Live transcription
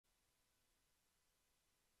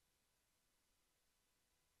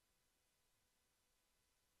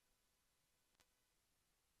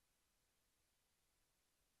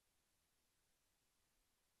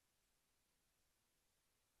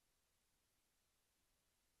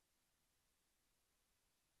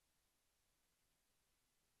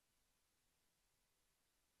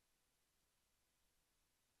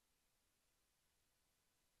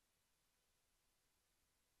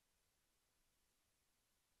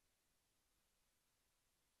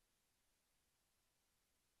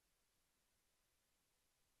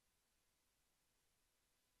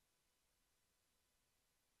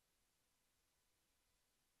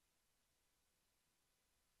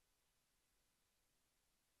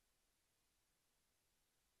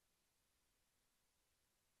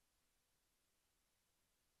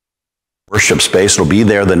worship space. It'll be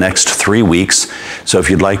there the next 3 weeks. So if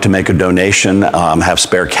you'd like to make a donation, have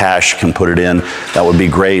spare cash, can put it in, that would be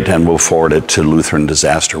great, and we'll forward it to Lutheran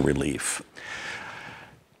Disaster Relief.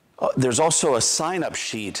 There's also a sign-up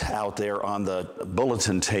sheet out there on the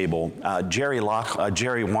bulletin table. Jerry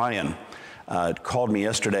Wyan called me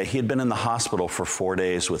yesterday. He had been in the hospital for 4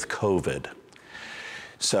 days with COVID.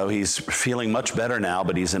 So he's feeling much better now,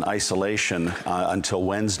 but he's in isolation until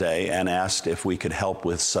Wednesday, and asked if we could help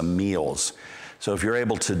with some meals. So if you're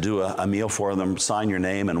able to do a meal for them, sign your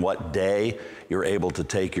name and what day you're able to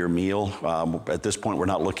take your meal. At this point, we're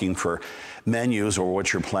not looking for menus or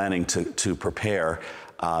what you're planning to prepare.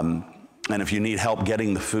 And if you need help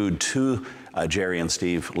getting the food to Jerry and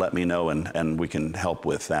Steve, let me know, and we can help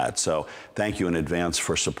with that. So thank you in advance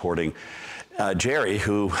for supporting Jerry,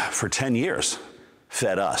 who for 10 years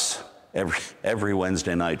fed us every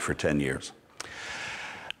Wednesday night for 10 years.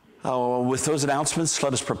 With those announcements,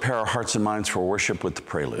 let us prepare our hearts and minds for worship with the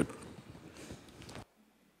Prelude.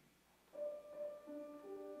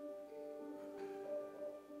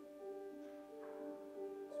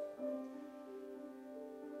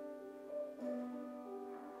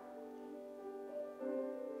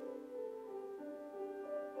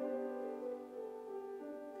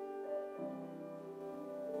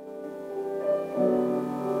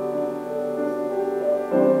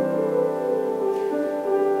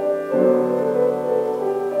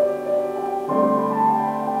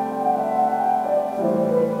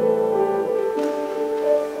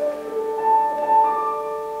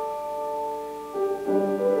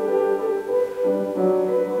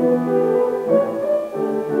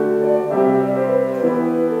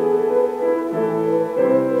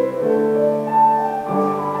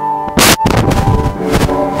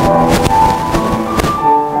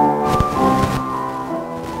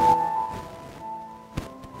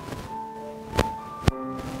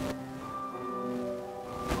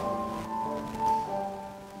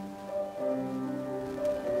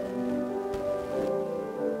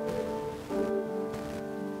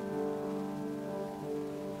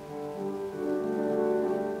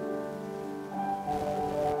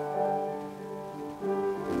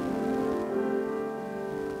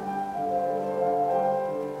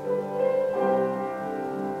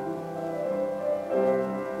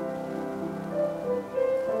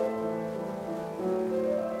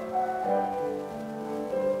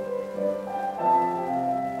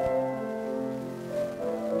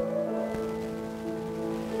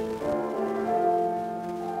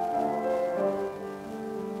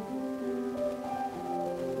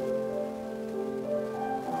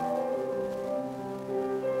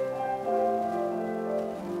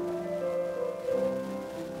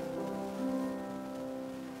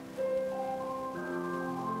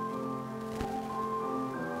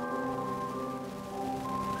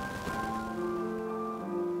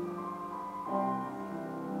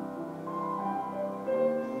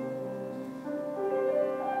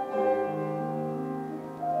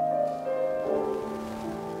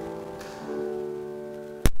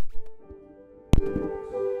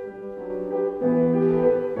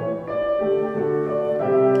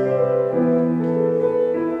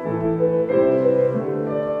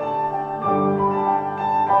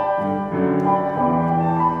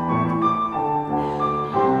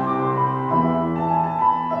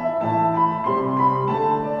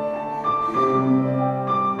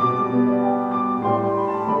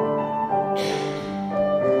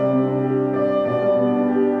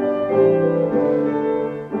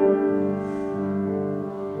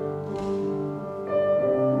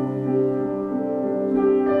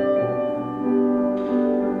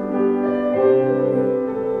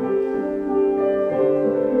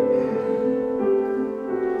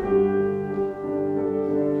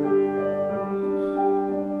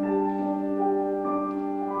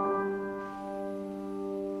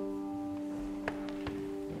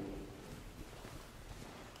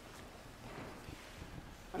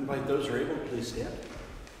 Invite those who are able, please stand.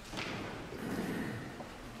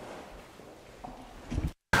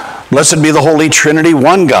 Blessed be the Holy Trinity,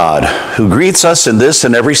 one God, who greets us in this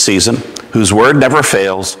and every season, whose word never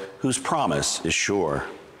fails, whose promise is sure.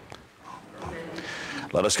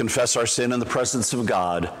 Let us confess our sin in the presence of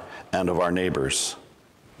God and of our neighbors.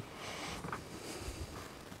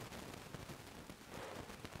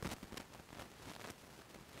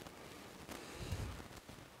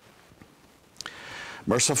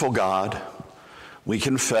 Merciful God, we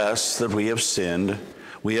confess that we have sinned,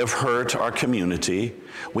 we have hurt our community,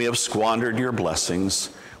 we have squandered your blessings,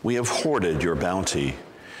 we have hoarded your bounty.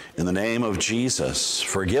 In the name of Jesus,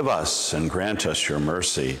 forgive us and grant us your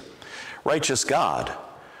mercy. Righteous God,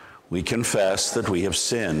 we confess that we have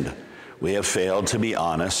sinned, We have failed to be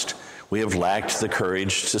honest. We have lacked the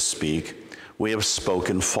courage to speak. We have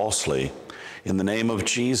spoken falsely. In the name of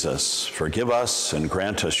Jesus, forgive us and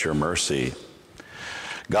grant us your mercy.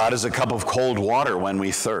 God is a cup of cold water when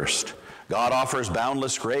we thirst. God offers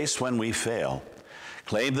boundless grace when we fail.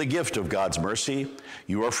 Claim the gift of God's mercy.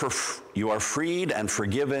 You are freed and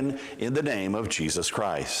forgiven in the name of Jesus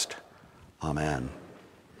Christ. Amen.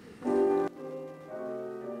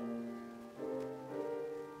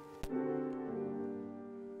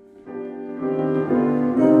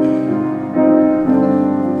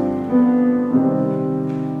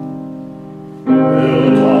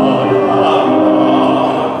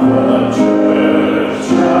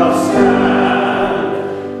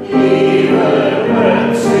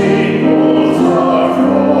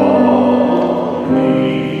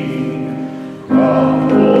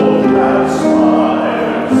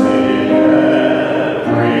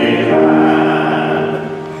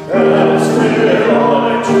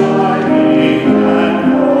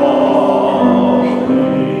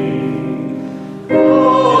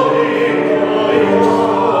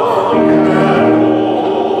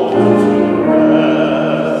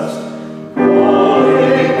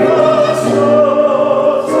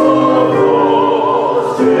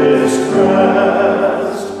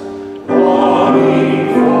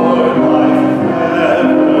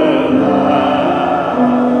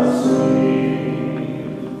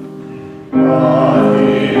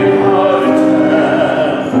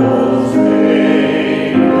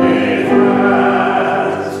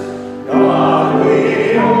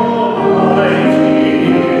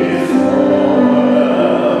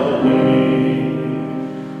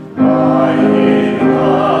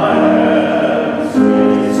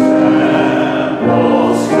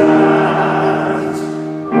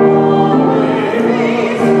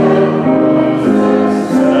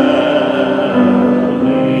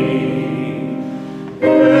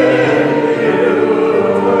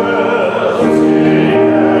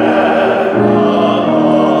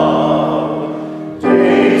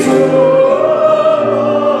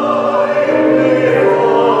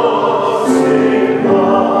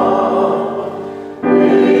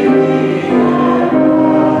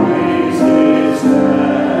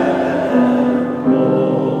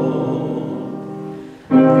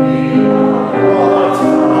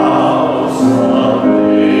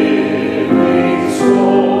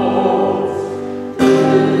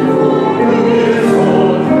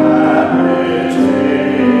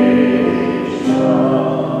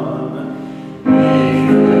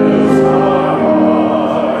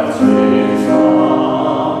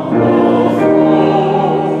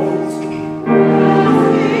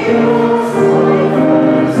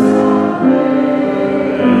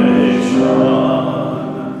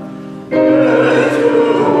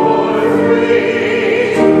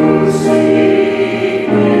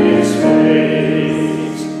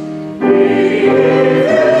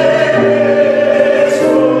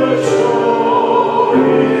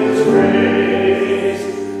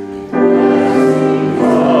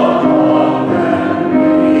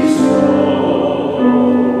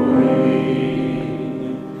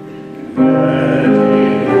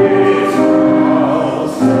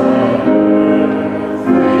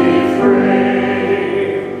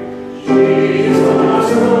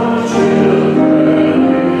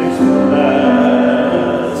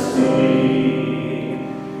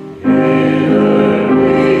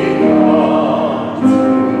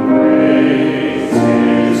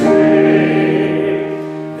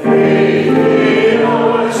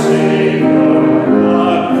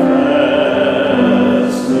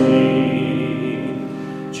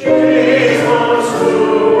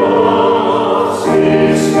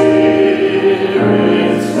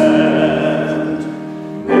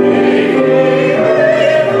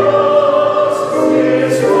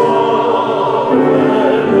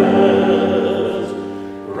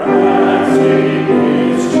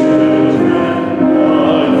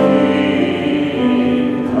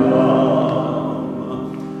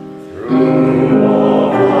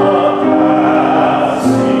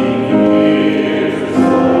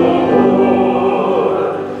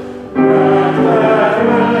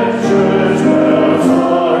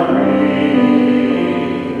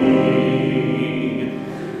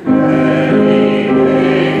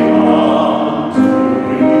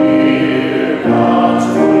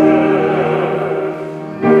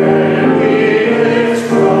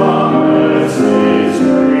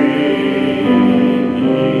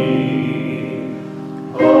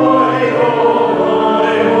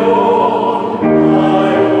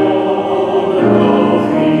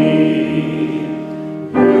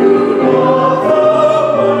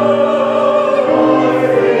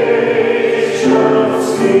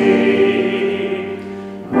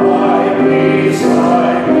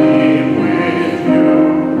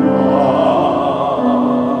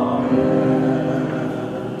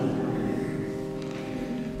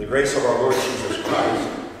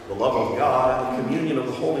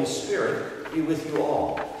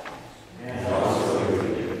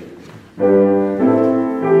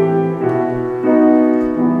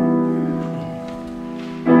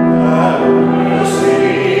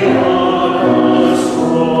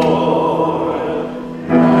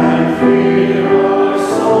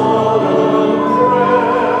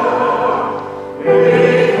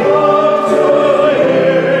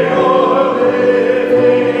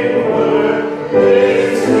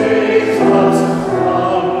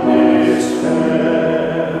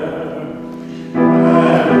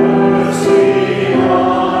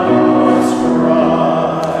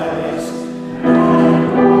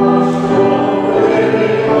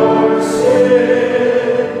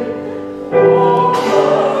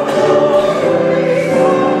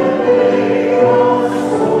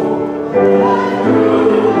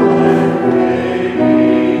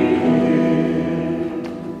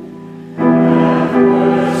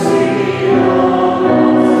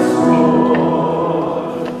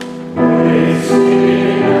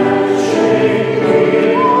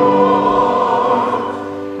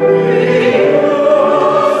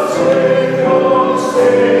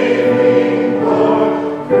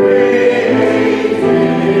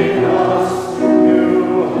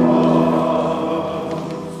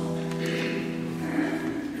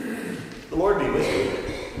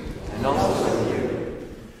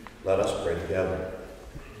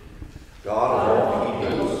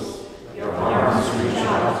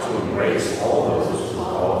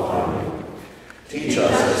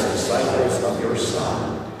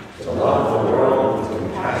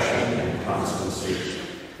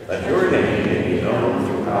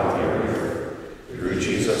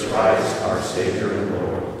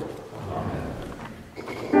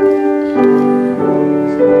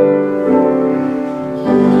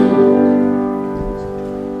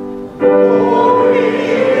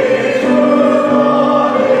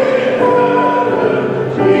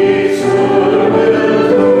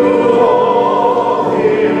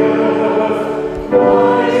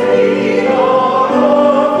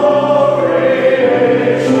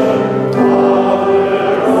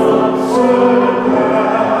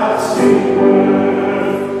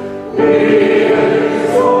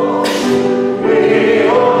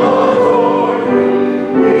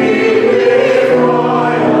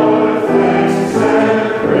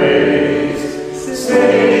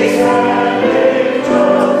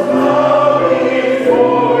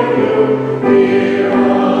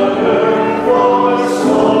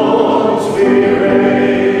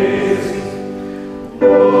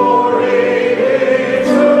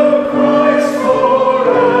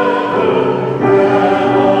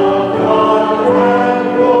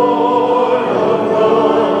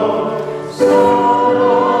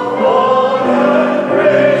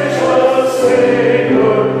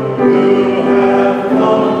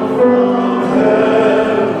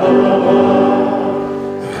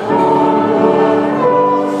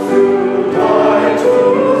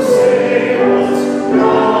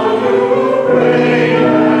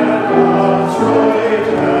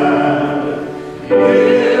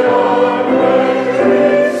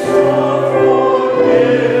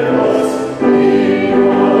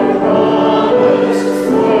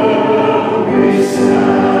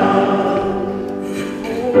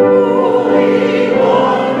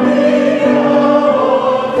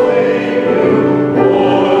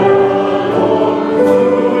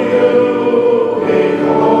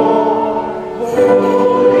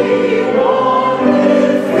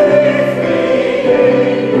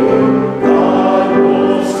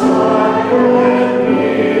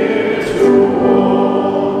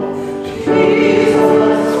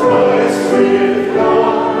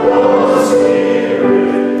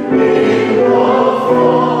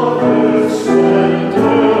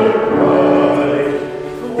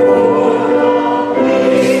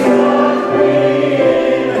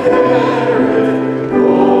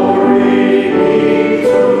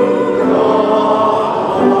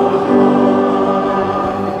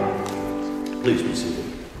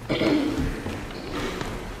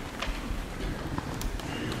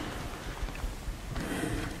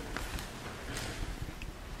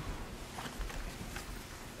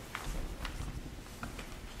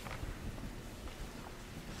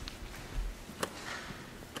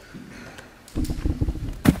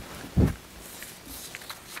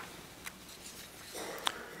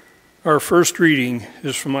 Our first reading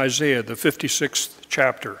is from Isaiah, the 56th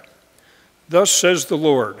chapter. Thus says the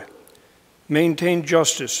Lord, maintain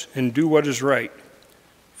justice and do what is right,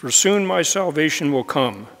 for soon my salvation will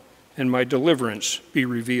come and my deliverance be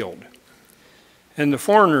revealed. And the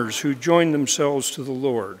foreigners who join themselves to the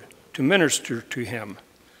Lord, to minister to him,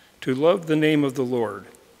 to love the name of the Lord,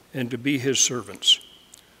 and to be his servants,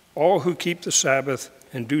 all who keep the Sabbath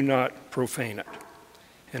and do not profane it,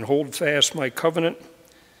 and hold fast my covenant.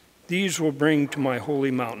 These will bring to my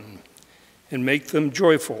holy mountain, and make them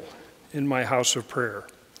joyful in my house of prayer.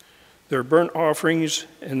 Their burnt offerings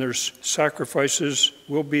and their sacrifices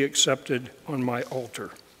will be accepted on my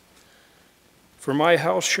altar. For my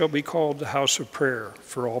house shall be called the house of prayer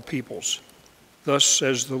for all peoples. Thus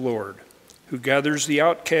says the Lord, who gathers the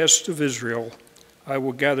outcasts of Israel. I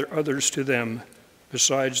will gather others to them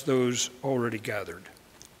besides those already gathered.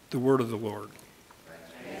 The word of the Lord.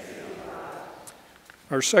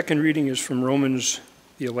 Our second reading is from Romans,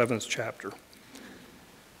 the 11th chapter.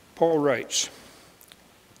 Paul writes,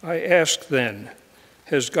 I ask then,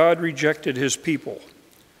 has God rejected his people?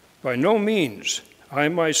 By no means. I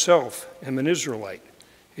myself am an Israelite,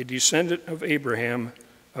 a descendant of Abraham,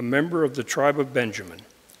 a member of the tribe of Benjamin.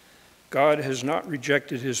 God has not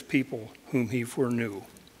rejected his people whom he foreknew.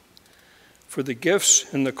 For the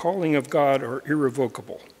gifts and the calling of God are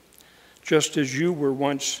irrevocable, just as you were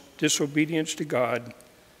once disobedient to God,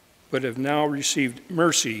 but have now received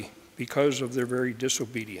mercy because of their very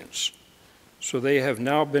disobedience. So they have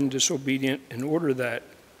now been disobedient in order that,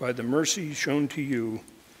 by the mercy shown to you,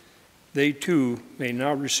 they too may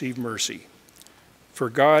now receive mercy. For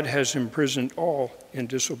God has imprisoned all in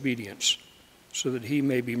disobedience, so that he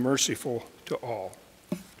may be merciful to all.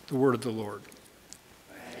 The word of the Lord.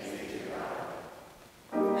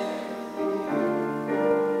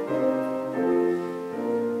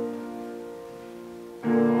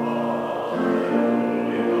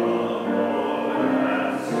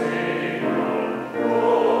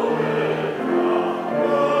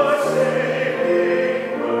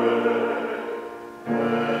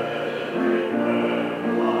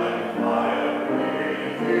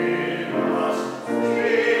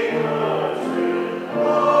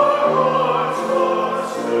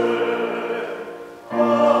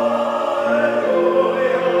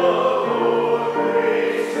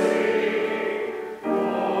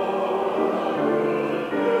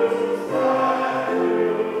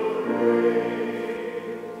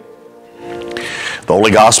 The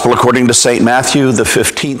Holy Gospel according to St. Matthew, the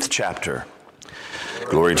 15th chapter.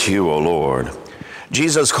 Glory to you, O Lord.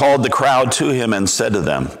 Jesus called the crowd to him and said to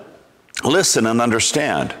them, listen and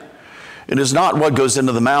understand. It is not what goes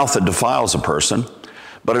into the mouth that defiles a person,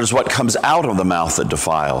 but it is what comes out of the mouth that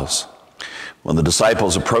defiles. Then the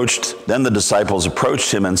disciples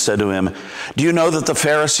approached him and said to him, do you know that the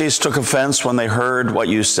Pharisees took offense when they heard what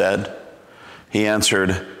you said? He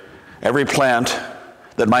answered, every plant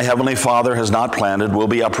that my heavenly Father has not planted will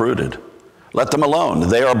be uprooted. Let them alone.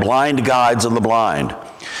 They are blind guides of the blind.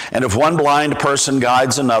 And if one blind person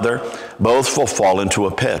guides another, both will fall into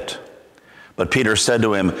a pit. But Peter said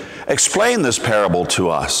to him, explain this parable to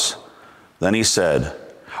us. Then he said,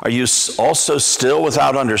 are you also still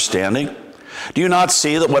without understanding? Do you not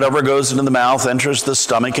see that whatever goes into the mouth enters the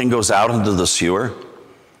stomach and goes out into the sewer?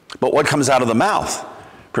 But what comes out of the mouth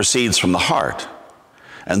proceeds from the heart,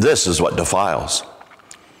 and this is what defiles.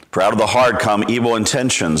 For out of the heart come evil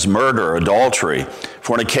intentions, murder, adultery,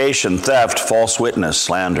 fornication, theft, false witness,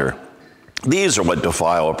 slander. These are what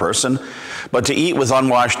defile a person, but to eat with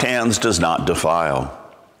unwashed hands does not defile.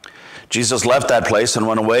 Jesus left that place and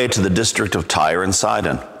went away to the district of Tyre and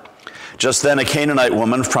Sidon. Just then a Canaanite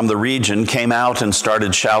woman from the region came out and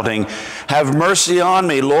started shouting, have mercy on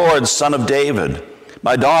me, Lord, Son of David.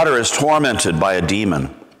 My daughter is tormented by a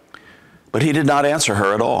demon. But he did not answer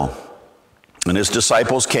her at all. And his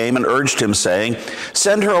disciples came and urged him, saying,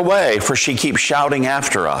 send her away, for she keeps shouting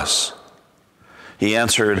after us. He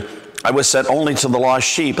answered, I was sent only to the lost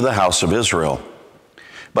sheep of the house of Israel.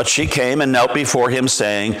 But she came and knelt before him,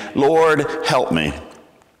 saying, Lord, help me.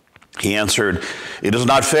 He answered, it is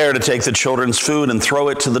not fair to take the children's food and throw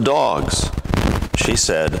it to the dogs. She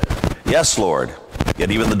said, yes, Lord,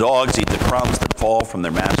 yet even the dogs eat the crumbs that fall from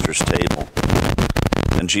their master's table.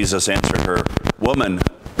 And Jesus answered her, woman,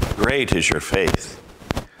 great is your faith.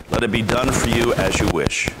 Let it be done for you as you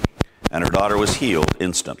wish. And her daughter was healed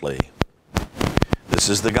instantly. This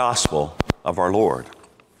is the gospel of our Lord.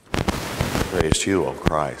 Praise to you, O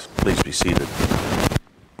Christ. Please be seated.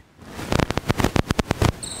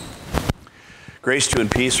 Grace to you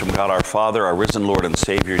and peace from God our Father, our risen Lord and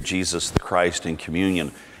Savior, Jesus the Christ, in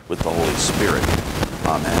communion with the Holy Spirit.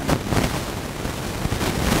 Amen.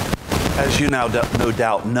 As you now no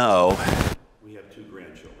doubt know,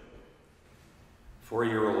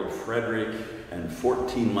 4-year-old Frederick and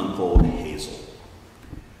 14-month-old Hazel.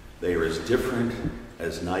 They are as different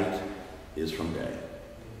as night is from day.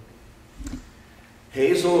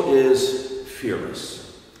 Hazel is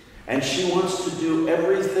fearless, and she wants to do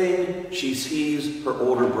everything she sees her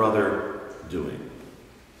older brother doing.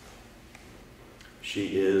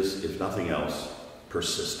 She is, if nothing else,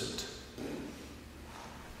 persistent.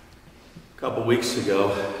 A couple weeks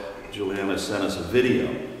ago, Juliana sent us a video.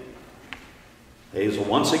 Hazel,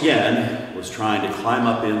 once again, was trying to climb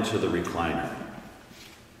up into the recliner.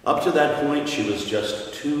 Up to that point, she was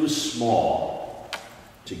just too small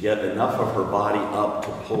to get enough of her body up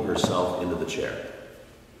to pull herself into the chair.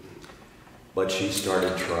 But she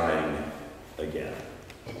started trying again.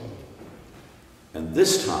 And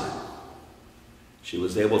this time, she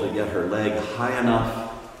was able to get her leg high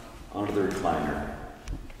enough onto the recliner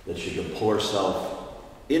that she could pull herself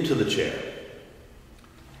into the chair.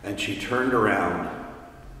 And she turned around,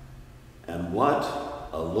 and what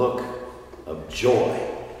a look of joy.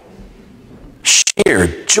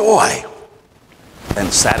 Sheer joy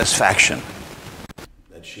and satisfaction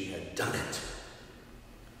that she had done it.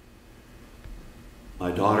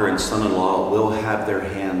 My daughter and son-in-law will have their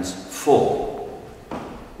hands full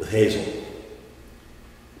with Hazel.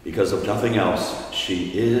 Because of nothing else,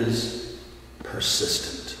 she is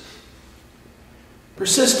persistent.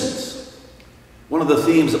 Persistence. One of the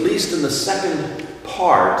themes, at least in the second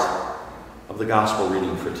part of the gospel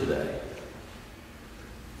reading for today.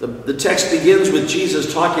 The text begins with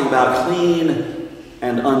Jesus talking about clean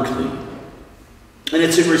and unclean. And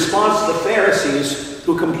it's in response to the Pharisees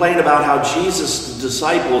who complain about how Jesus'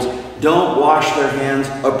 disciples don't wash their hands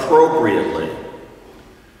appropriately.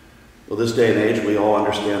 Well, this day and age, we all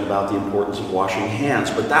understand about the importance of washing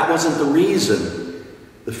hands, but that wasn't the reason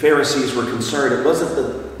the Pharisees were concerned. It wasn't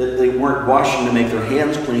that they weren't washing to make their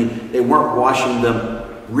hands clean. They weren't washing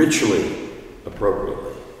them ritually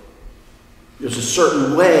appropriately. There's a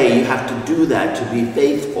certain way you have to do that to be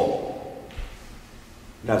faithful.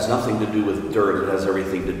 It has nothing to do with dirt. It has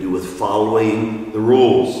everything to do with following the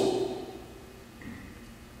rules.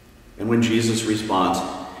 And when Jesus responds,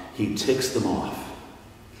 he ticks them off.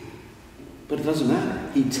 But it doesn't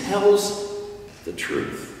matter. He tells the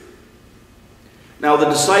truth. Now, the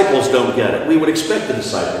disciples don't get it. We would expect the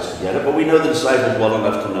disciples to get it, but we know the disciples well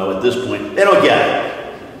enough to know at this point they don't get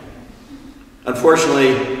it.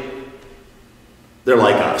 Unfortunately, they're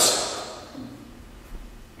like us.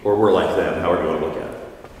 Or we're like them, however you want to look at it.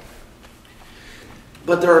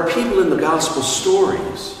 But there are people in the gospel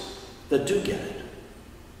stories that do get it.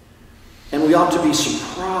 And we ought to be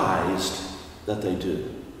surprised that they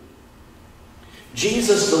do.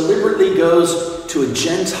 Jesus deliberately goes to a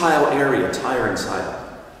Gentile area, Tyre and Sidon.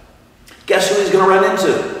 Guess who he's going to run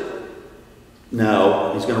into?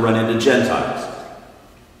 No, he's going to run into Gentiles.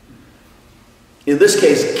 In this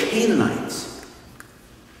case, Canaanites.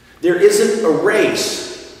 There isn't a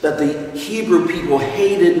race that the Hebrew people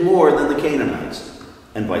hated more than the Canaanites,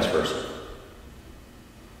 and vice versa.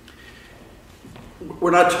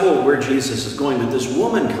 We're not told where Jesus is going, but this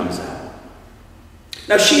woman comes out.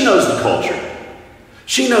 Now, she knows the culture.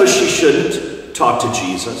 She knows she shouldn't talk to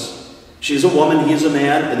Jesus. She's a woman, he's a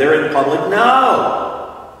man, they're in public.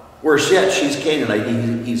 No! Worse yet, she's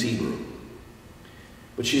Canaanite, he's Hebrew.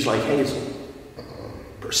 But she's like Hazel,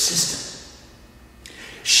 persistent.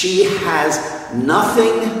 She has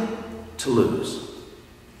nothing to lose.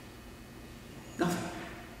 Nothing.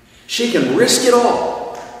 She can risk it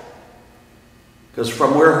all. Because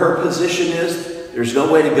from where her position is, there's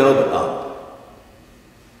no way to go but up.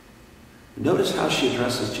 Notice how she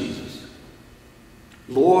addresses Jesus.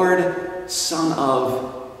 Lord, Son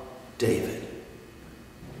of David.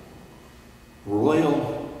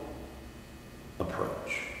 Royal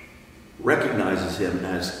approach. Recognizes him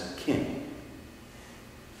as king.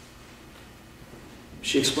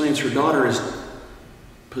 She explains her daughter is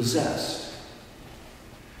possessed.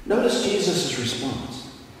 Notice Jesus' response.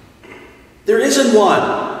 There isn't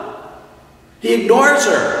one. He ignores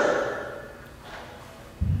her.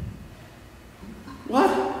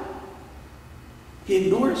 What? He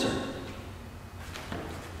ignores her.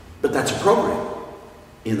 But that's appropriate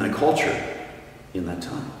in that culture, in that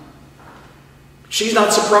time. She's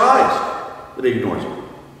not surprised that he ignores her.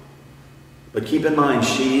 But keep in mind,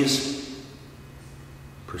 she's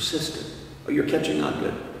persistent. Oh, you're catching on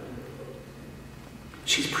good.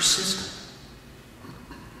 She's persistent.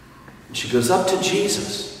 And she goes up to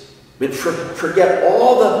Jesus. I mean, forget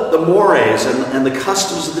all the mores and the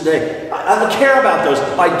customs of the day. I don't care about those.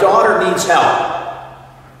 My daughter needs help.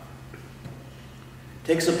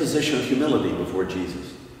 Takes a position of humility before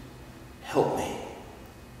Jesus. Help me.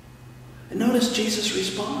 And notice Jesus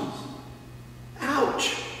responds.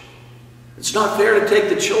 Ouch. It's not fair to take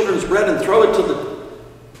the children's bread and throw it to the...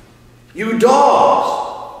 You dogs!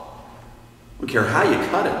 I don't care how you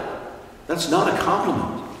cut it. That's not a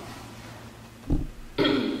compliment.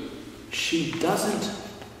 She doesn't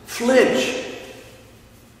flinch.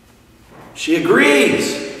 She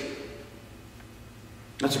agrees.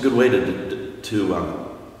 That's a good way to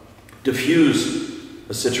diffuse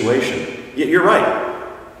a situation. You're right.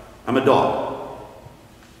 I'm a dog.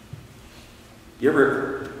 You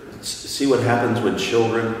ever see what happens when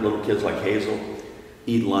children, little kids like Hazel,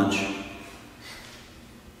 eat lunch?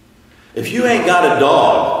 If you ain't got a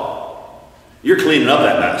dog, you're cleaning up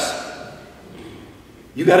that mess.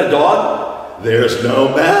 You got a dog? There's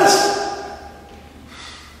no mess.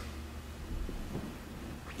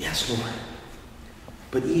 Yes, Lord.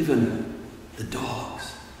 But even the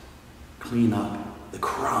dogs clean up the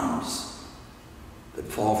crumbs that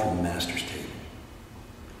fall from the master's table.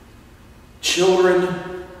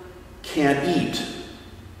 Children can't eat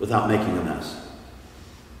without making a mess.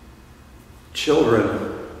 Children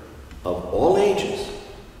of all ages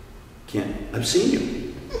can't, I've seen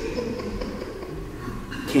you,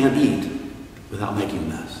 can't eat without making a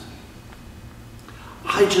mess.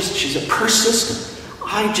 She's a persistent.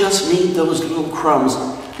 I just need those little crumbs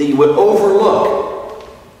that you would overlook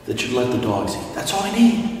that you'd let the dogs eat. That's all I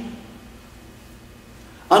need.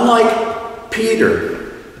 Unlike Peter,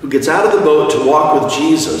 who gets out of the boat to walk with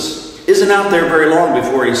Jesus, isn't out there very long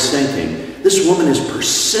before he's sinking. This woman is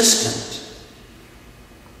persistent.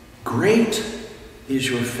 Great is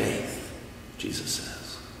your faith, Jesus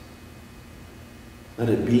says. Let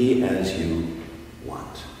it be as you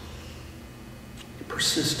want.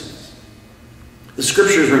 Persistence. The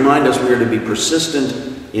scriptures remind us we are to be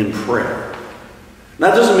persistent in prayer.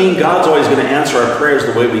 That doesn't mean God's always going to answer our prayers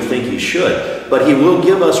the way we think he should, but he will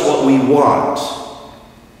give us what we want,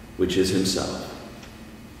 which is himself.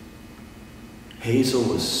 Hazel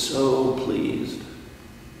was so pleased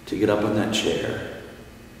to get up on that chair.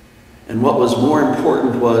 And what was more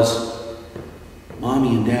important was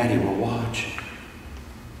Mommy and Daddy were watching.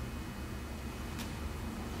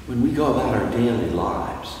 When we go about our daily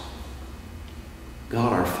lives,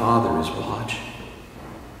 God our Father is watching.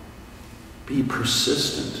 Be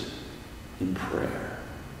persistent in prayer.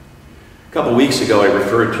 A couple weeks ago, I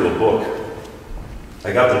referred to a book.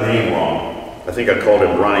 I got the name wrong. I think I called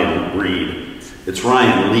him Ryan Reed. It's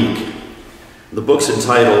Ryan Leake. The book's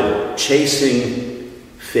entitled Chasing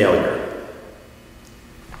Failure.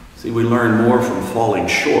 See, we learn more from falling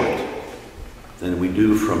short than we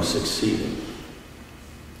do from succeeding.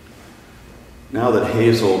 Now that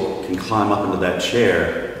Hazel can climb up into that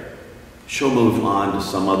chair, she'll move on to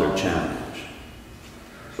some other challenge.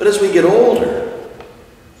 But as we get older,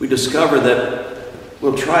 we discover that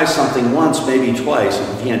we'll try something once, maybe twice, and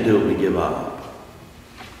if we can't do it, we give up.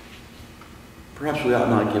 Perhaps we ought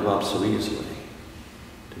not give up so easily,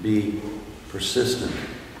 to be persistent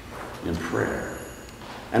in prayer.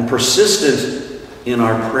 And persistent in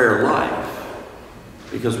our prayer life,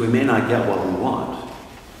 because we may not get what we want,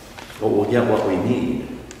 but we'll get what we need,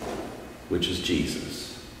 which is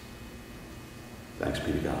Jesus. Thanks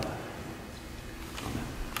be to God. Amen.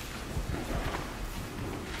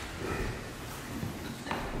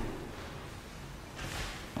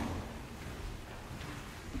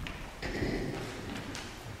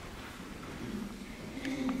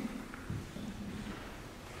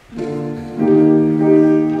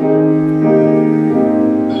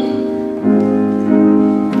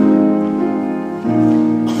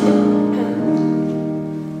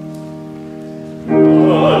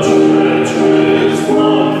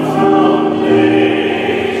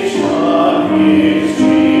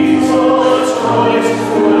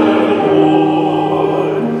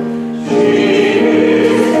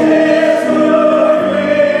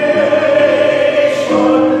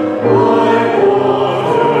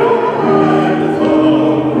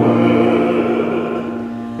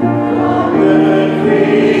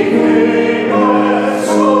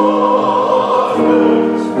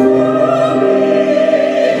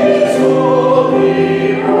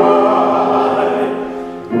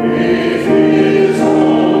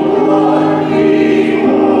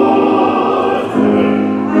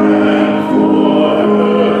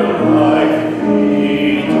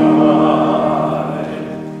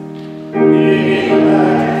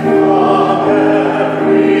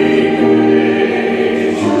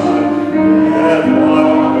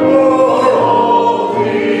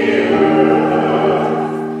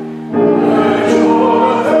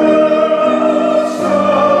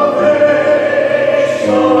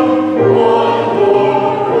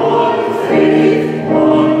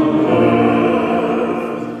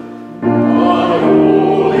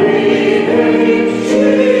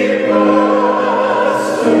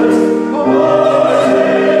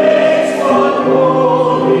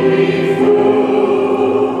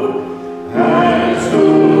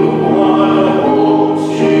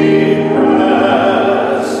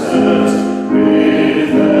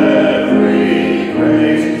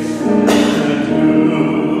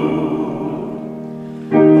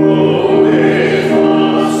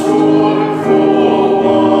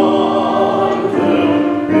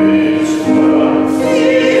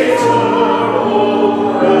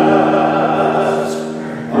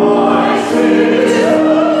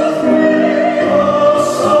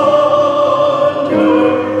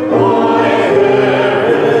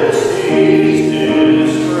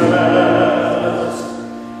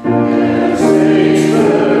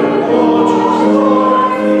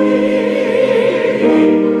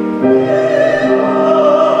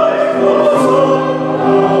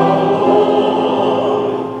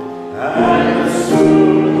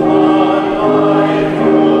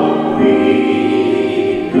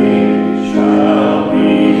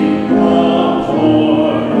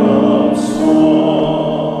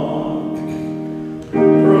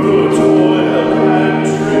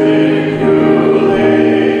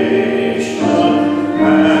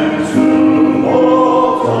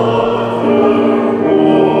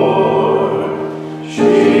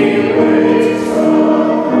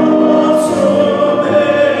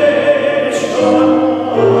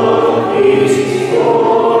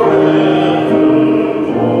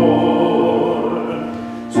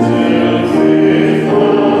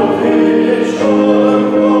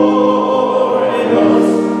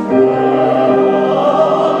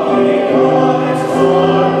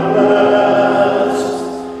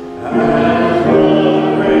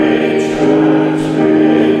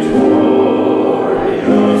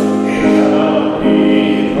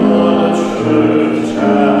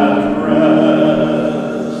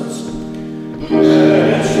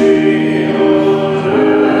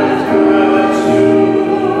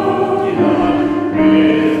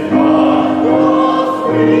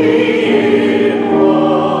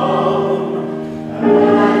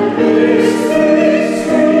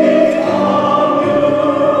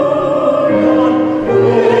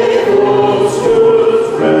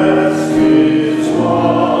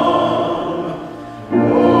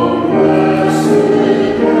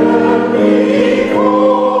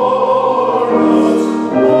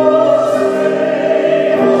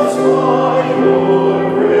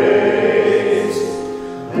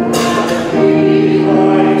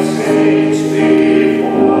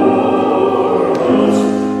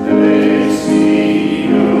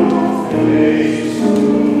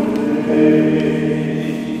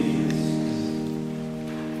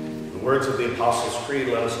 Creed,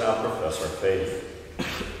 let us now profess our faith.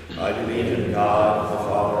 I believe in God, the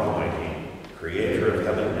Father Almighty, creator of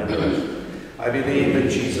heaven and earth. I believe in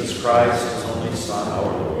Jesus Christ, his only Son,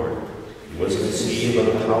 our Lord. He was conceived by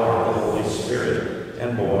the power of the Holy Spirit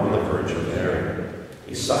and born of the Virgin Mary.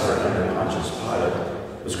 He suffered under Pontius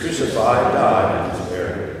Pilate, was crucified, died, and was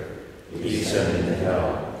buried. He descended into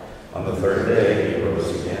hell. On the third day he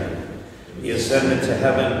rose again. He ascended to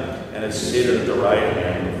heaven and is seated at the right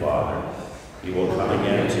hand of the Father. He will come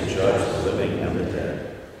again to judge the living and the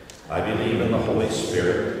dead. I believe in the Holy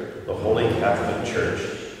Spirit, the Holy Catholic Church,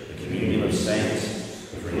 the communion of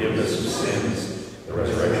saints, the forgiveness of sins, the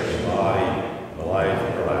resurrection of the body, and the life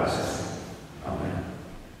everlasting. Amen.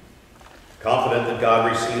 Confident that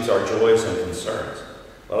God receives our joys and concerns,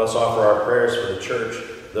 let us offer our prayers for the Church,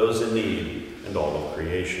 those in need, and all of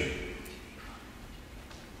creation.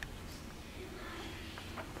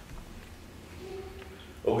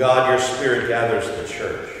 O God, your Spirit gathers the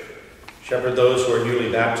Church. Shepherd those who are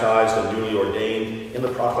newly baptized and newly ordained in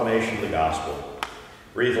the proclamation of the gospel.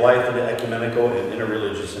 Breathe life into ecumenical and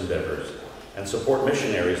interreligious endeavors, and support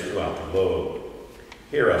missionaries throughout the globe.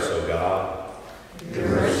 Hear us, O God. Your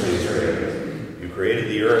mercy is great. You created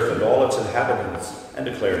the earth and all its inhabitants, and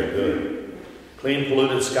declared it good. Clean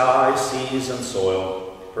polluted skies, seas, and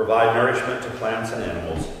soil, provide nourishment to plants and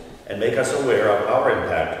animals, and make us aware of our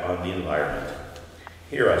impact on the environment.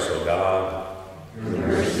 Hear us, O God. Your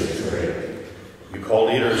mercy is great. You call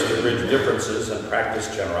leaders to bridge differences and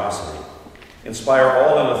practice generosity. Inspire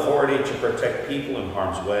all in authority to protect people in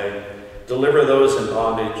harm's way, deliver those in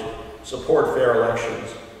bondage, support fair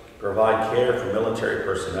elections, provide care for military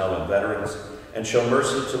personnel and veterans, and show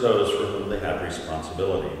mercy to those for whom they have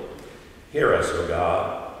responsibility. Hear us, O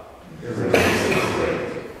God. Your mercy is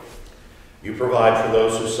great. You provide for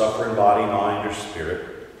those who suffer in body, mind, or spirit.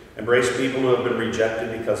 Embrace people who have been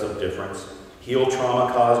rejected because of difference. Heal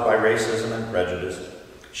trauma caused by racism and prejudice.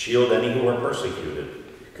 Shield any who are persecuted.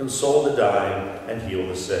 Console the dying and heal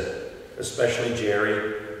the sick, especially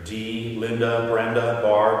Jerry, Dee, Linda, Brenda,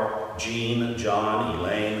 Barb, Jean, John,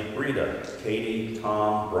 Elaine, Rita, Katie,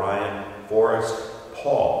 Tom, Brian, Forrest,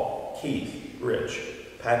 Paul, Keith, Rich,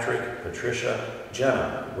 Patrick, Patricia,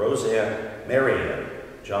 Jenna, Roseanne, Marianne,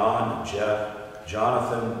 John, Jeff,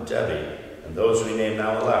 Jonathan, Debbie, and those we name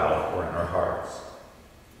now aloud or in our hearts.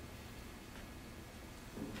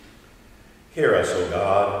 Hear us, O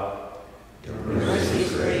God. Your mercy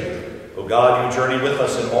is great. O God, you journey with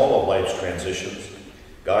us in all of life's transitions.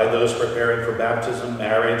 Guide those preparing for baptism,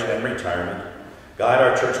 marriage, and retirement. Guide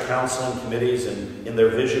our church council and committees in their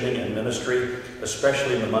visioning and ministry,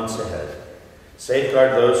 especially in the months ahead.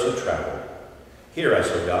 Safeguard those who travel. Hear us,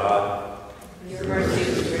 O God. Your mercy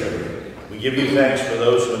is great. We give you thanks for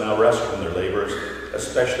those who now rest from their labors,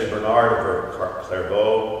 especially Bernard of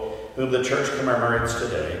Clairvaux, whom the church commemorates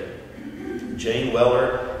today, Jane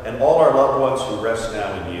Weller, and all our loved ones who rest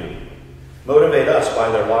now in you. Motivate us by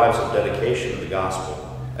their lives of dedication to the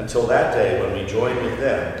gospel, until that day when we join with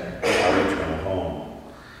them in our eternal home.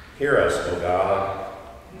 Hear us, O God.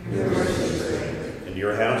 Your mercy is great. Into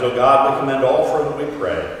your hands, O God, we commend all for whom we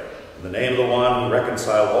pray, in the name of the one who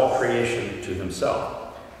reconciled all creation to himself,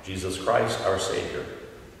 Jesus Christ, our Savior.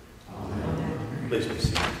 Amen. Please be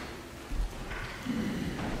seated.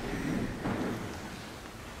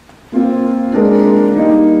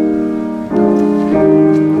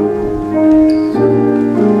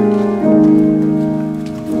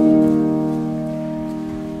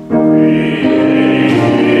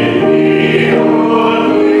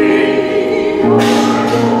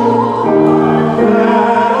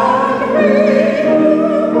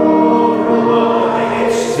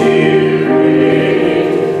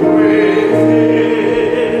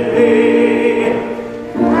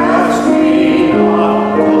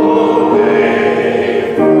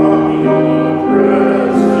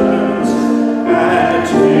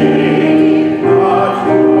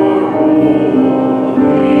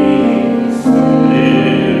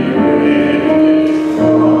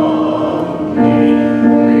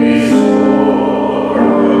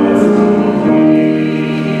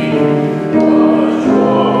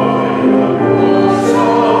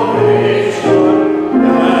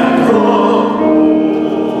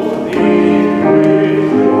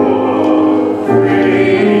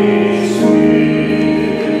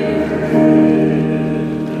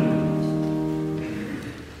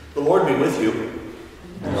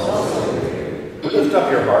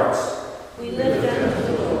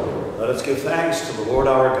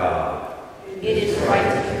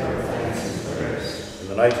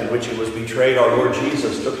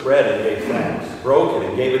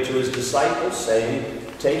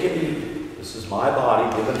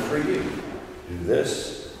 Do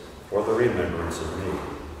this for the remembrance of me.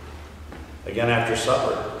 Again after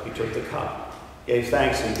supper, he took the cup, gave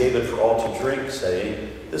thanks, and gave it for all to drink, saying,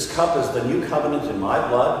 This cup is the new covenant in my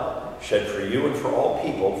blood, shed for you and for all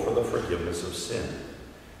people for the forgiveness of sin.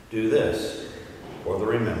 Do this for the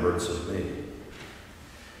remembrance of me.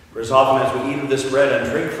 For as often as we eat of this bread and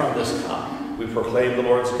drink from this cup, we proclaim the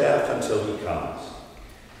Lord's death until he comes.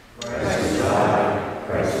 Christ is died,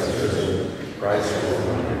 Christ is risen, Christ is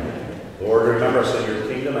risen. Lord, remember us in your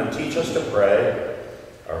kingdom and teach us to pray.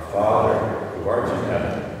 Our Father, who art in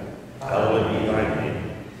heaven, hallowed be thy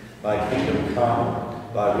name. Thy kingdom come,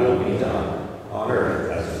 thy will be done, on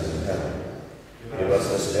earth as it is in heaven. Give us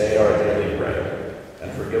this day our daily bread,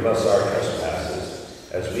 and forgive us our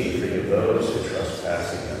trespasses, as we forgive those who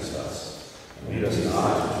trespass against us. And lead us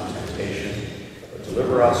not into temptation, but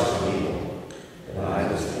deliver us from evil.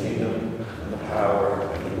 Thine is the kingdom, and the power,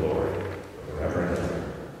 and the glory, forever and ever.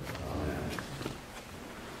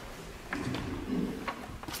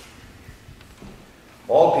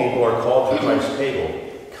 All people are called to Christ's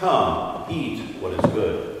table. Come, eat what is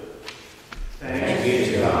good. Thanks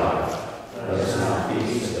be to God. Let us now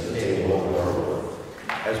feast at the table of our Lord.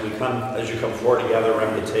 As you come forward to gather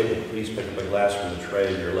around the table, please pick up a glass from the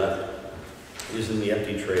tray on your left. Using the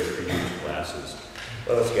empty tray for used glasses.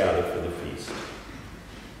 Let us gather for the feast.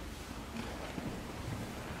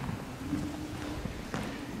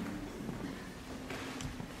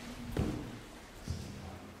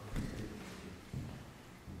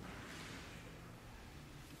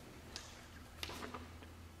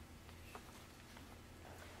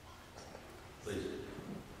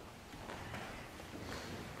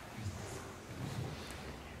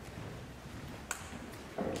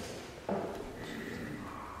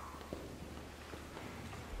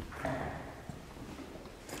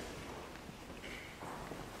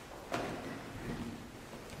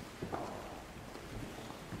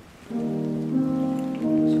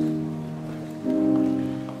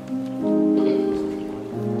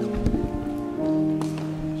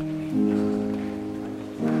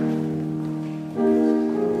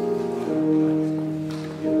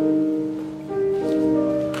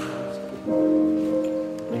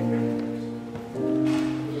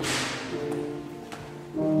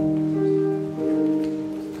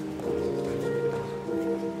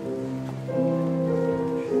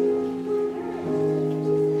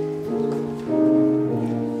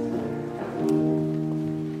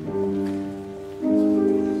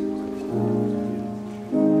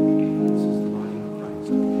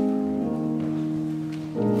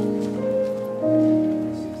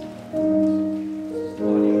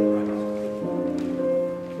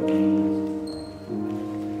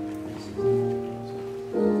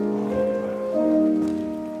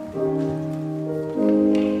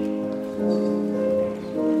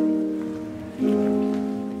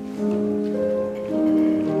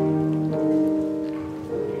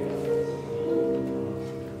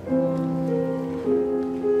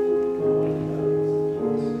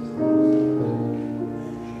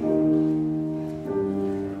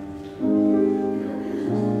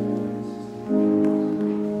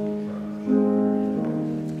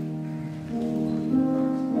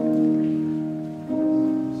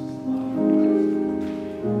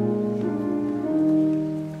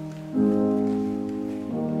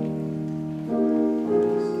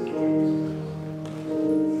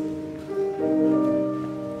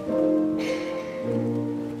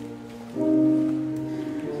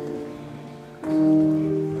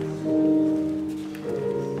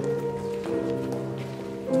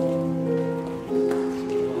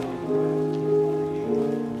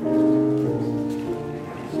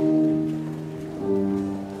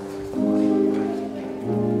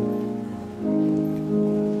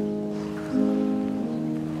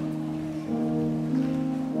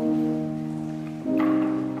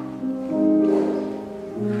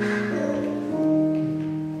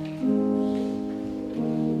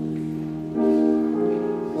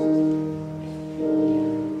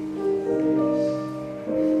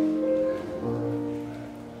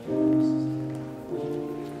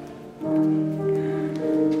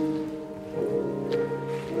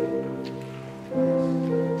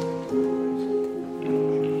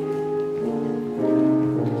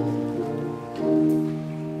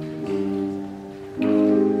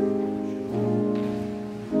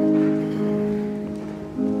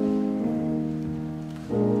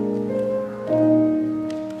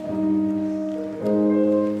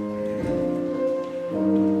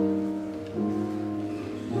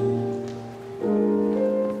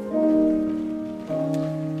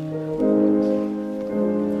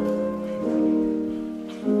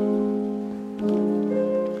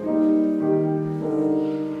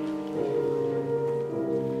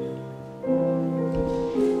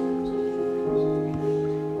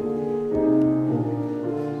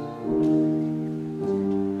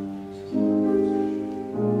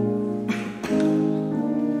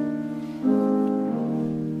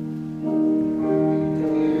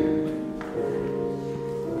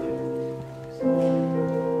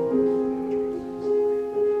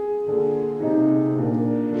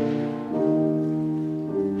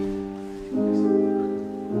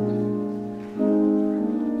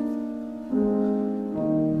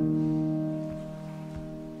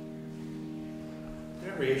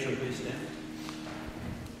 Creation, please stand.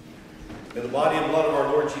 May the body and blood of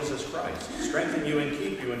our Lord Jesus Christ strengthen you and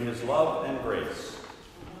keep you in his love and grace.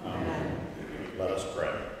 Amen. Let us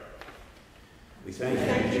pray. We thank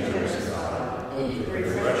you, generous God, for the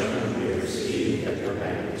refreshment we have received at your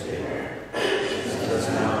banquet table. Send us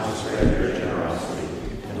now to spread your generosity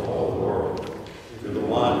into all the world, through the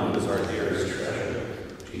one who is our dearest treasure,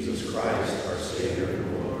 Jesus Christ, our Savior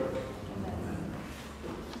and Lord. Amen.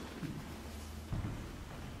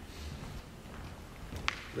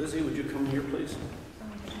 Lizzie, would you come here, please?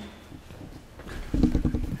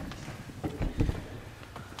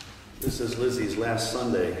 This is Lizzie's last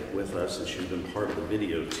Sunday with us, and she's been part of the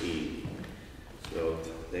video team. So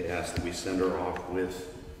they asked that we send her off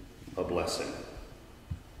with a blessing.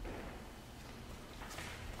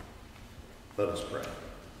 Let us pray.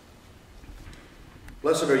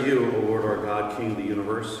 Blessed are you, O Lord our God, King of the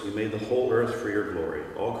universe. You made the whole earth for your glory.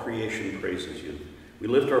 All creation praises you. We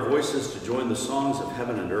lift our voices to join the songs of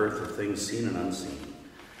heaven and earth, of things seen and unseen.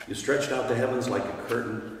 You stretched out the heavens like a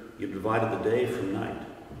curtain. You divided the day from night.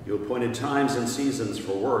 You appointed times and seasons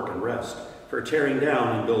for work and rest, for tearing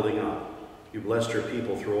down and building up. You blessed your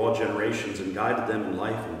people through all generations and guided them in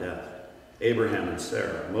life and death. Abraham and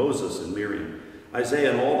Sarah, Moses and Miriam,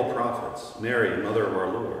 Isaiah and all the prophets, Mary, mother of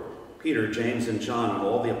our Lord, Peter, James, and John, and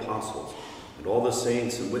all the apostles, and all the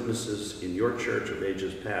saints and witnesses in your church of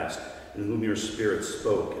ages past, in whom your Spirit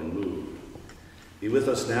spoke and moved. Be with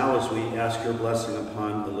us now as we ask your blessing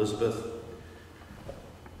upon Elizabeth.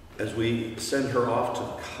 As we send her off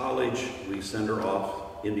to college, we send her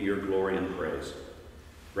off into your glory and praise.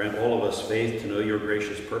 Grant all of us faith to know your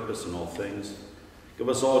gracious purpose in all things. Give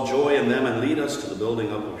us all joy in them and lead us to the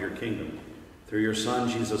building up of your kingdom. Through your Son,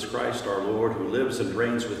 Jesus Christ, our Lord, who lives and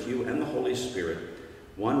reigns with you and the Holy Spirit,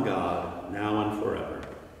 one God, now and forever.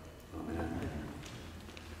 Amen.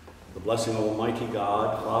 The blessing of Almighty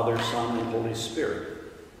God, Father, Son, and Holy Spirit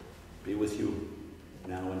be with you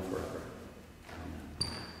now and forever.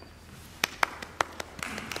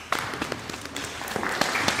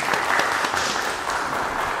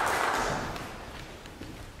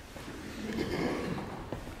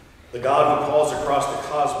 The God who calls across the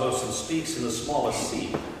cosmos and speaks in the smallest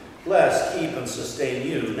seed, bless, keep, and sustain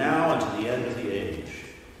you now and to the end of the age.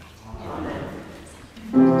 Amen.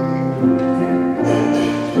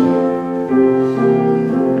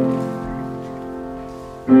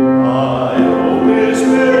 Oh,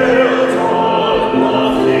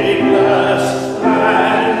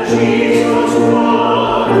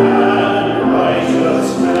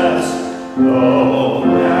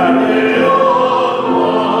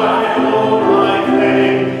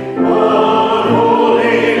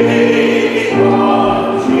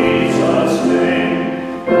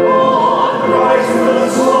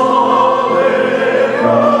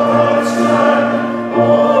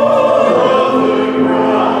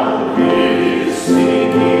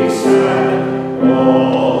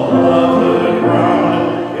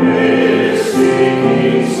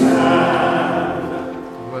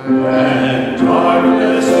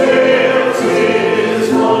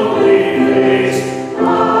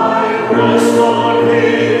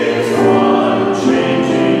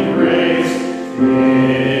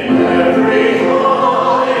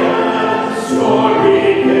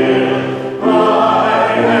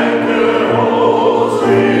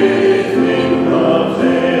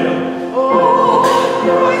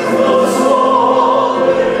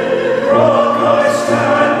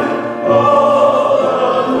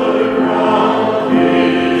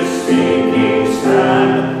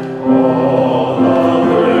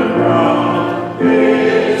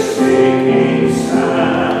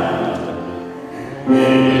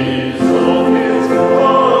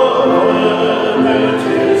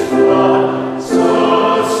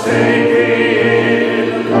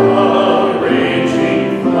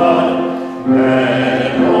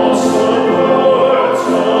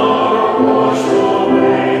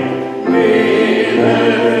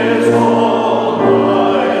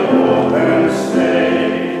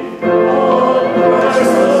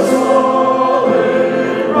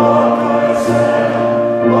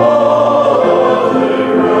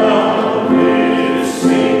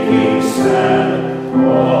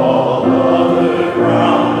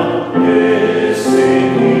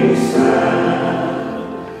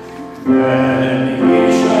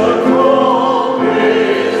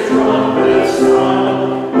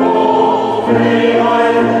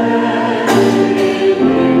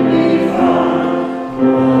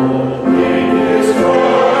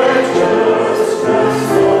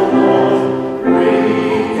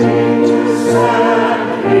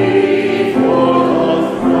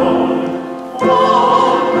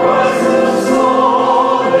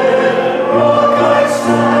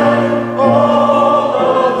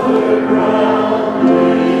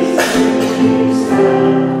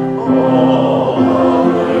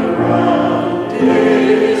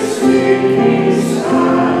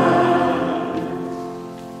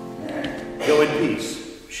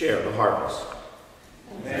 heartless.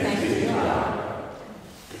 Thanks be to God.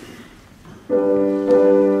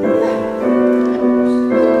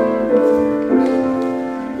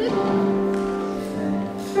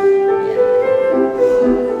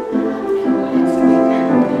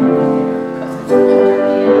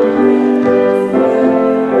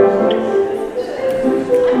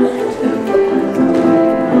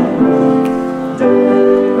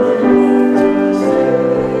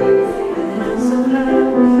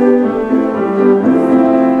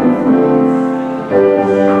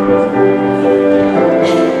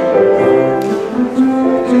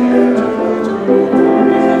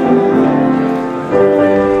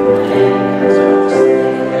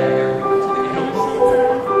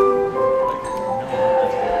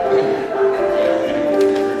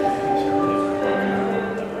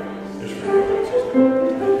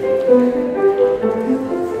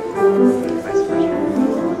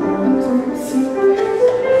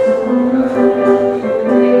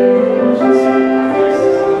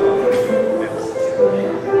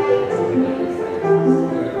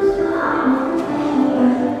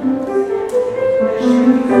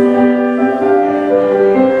 Thank you.